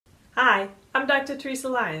Hi, I'm Dr. Teresa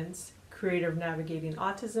Lyons, creator of Navigating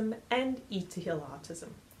Autism and Eat to Heal Autism.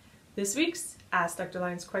 This week's Ask Dr.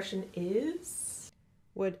 Lyons question is,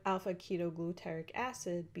 would alpha-ketoglutaric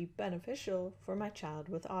acid be beneficial for my child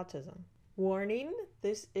with autism? Warning,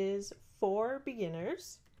 this is for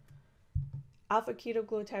beginners.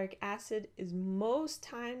 Alpha-ketoglutaric acid is most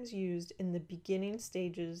times used in the beginning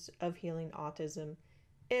stages of healing autism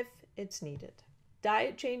if it's needed.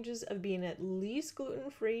 Diet changes of being at least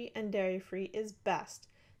gluten-free and dairy-free is best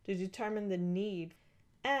to determine the need.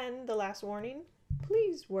 And the last warning,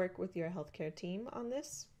 please work with your healthcare team on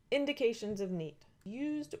this. Indications of need.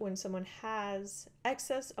 Used when someone has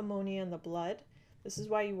excess ammonia in the blood. This is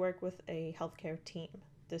why you work with a healthcare team.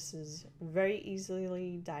 This is very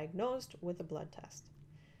easily diagnosed with a blood test.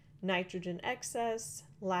 Nitrogen excess,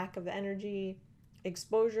 lack of energy,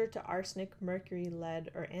 exposure to arsenic, mercury,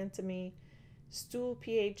 lead, or antimony, stool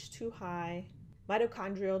pH too high,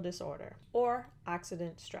 mitochondrial disorder, or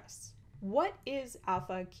oxidant stress. What is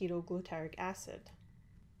alpha-ketoglutaric acid?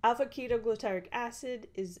 Alpha-ketoglutaric acid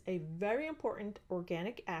is a very important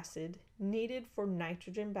organic acid needed for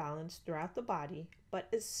nitrogen balance throughout the body, but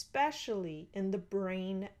especially in the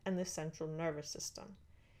brain and the central nervous system.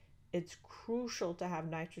 It's crucial to have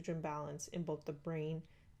nitrogen balance in both the brain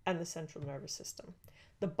and the central nervous system.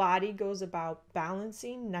 The body goes about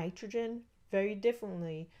balancing nitrogen very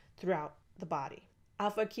differently throughout the body.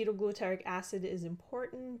 Alpha-ketoglutaric acid is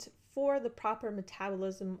important for the proper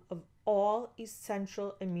metabolism of all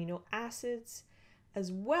essential amino acids,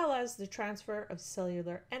 as well as the transfer of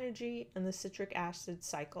cellular energy and the citric acid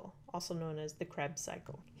cycle, also known as the Krebs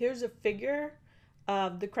cycle. Here's a figure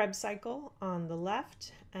of the Krebs cycle on the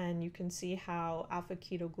left, and you can see how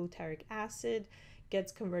alpha-ketoglutaric acid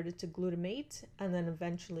gets converted to glutamate and then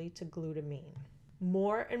eventually to glutamine.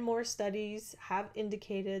 More and more studies have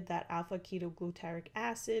indicated that alpha-ketoglutaric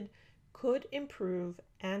acid could improve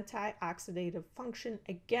antioxidative function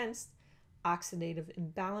against oxidative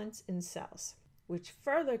imbalance in cells, which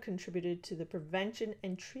further contributed to the prevention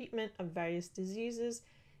and treatment of various diseases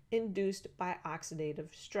induced by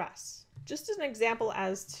oxidative stress. Just as an example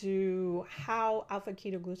as to how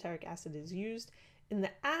alpha-ketoglutaric acid is used, in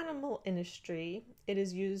the animal industry, it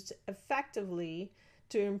is used effectively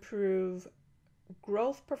to improve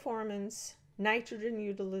growth performance, nitrogen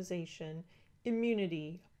utilization,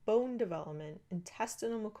 immunity, bone development,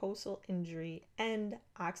 intestinal mucosal injury, and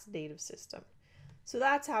oxidative system. So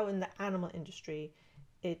that's how in the animal industry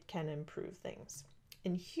it can improve things.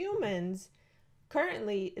 In humans,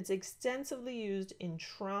 currently it's extensively used in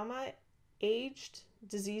trauma, aged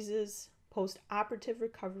diseases, post-operative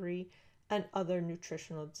recovery, and other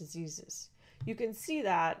nutritional diseases. You can see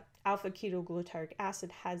that alpha-ketoglutaric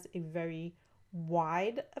acid has a very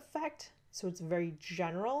wide effect, so it's very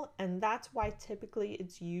general, and that's why typically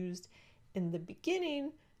it's used in the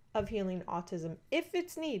beginning of healing autism if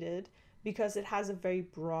it's needed, because it has a very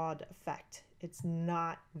broad effect. It's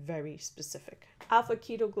not very specific.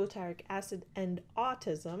 Alpha-ketoglutaric acid and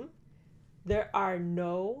autism. There are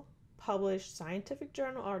no published scientific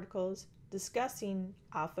journal articles discussing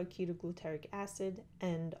alpha-ketoglutaric acid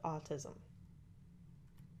and autism.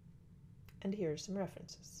 And here are some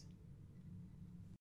references.